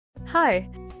Hi,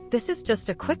 this is just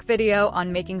a quick video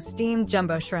on making steamed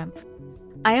jumbo shrimp.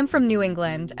 I am from New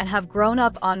England and have grown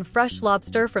up on fresh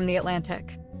lobster from the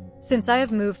Atlantic. Since I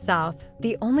have moved south,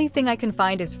 the only thing I can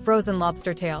find is frozen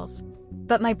lobster tails.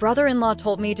 But my brother-in-law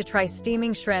told me to try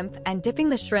steaming shrimp and dipping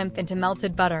the shrimp into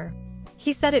melted butter.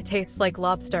 He said it tastes like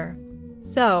lobster.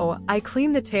 So, I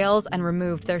cleaned the tails and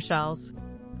removed their shells.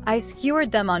 I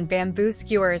skewered them on bamboo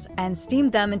skewers and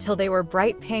steamed them until they were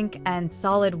bright pink and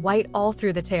solid white all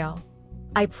through the tail.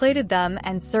 I plated them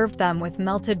and served them with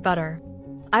melted butter.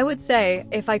 I would say,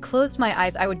 if I closed my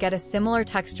eyes, I would get a similar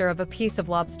texture of a piece of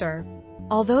lobster.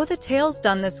 Although the tails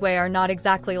done this way are not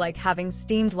exactly like having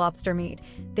steamed lobster meat,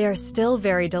 they are still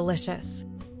very delicious.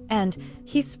 And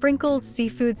he sprinkles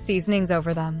seafood seasonings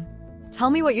over them.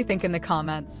 Tell me what you think in the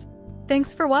comments.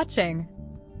 Thanks for watching.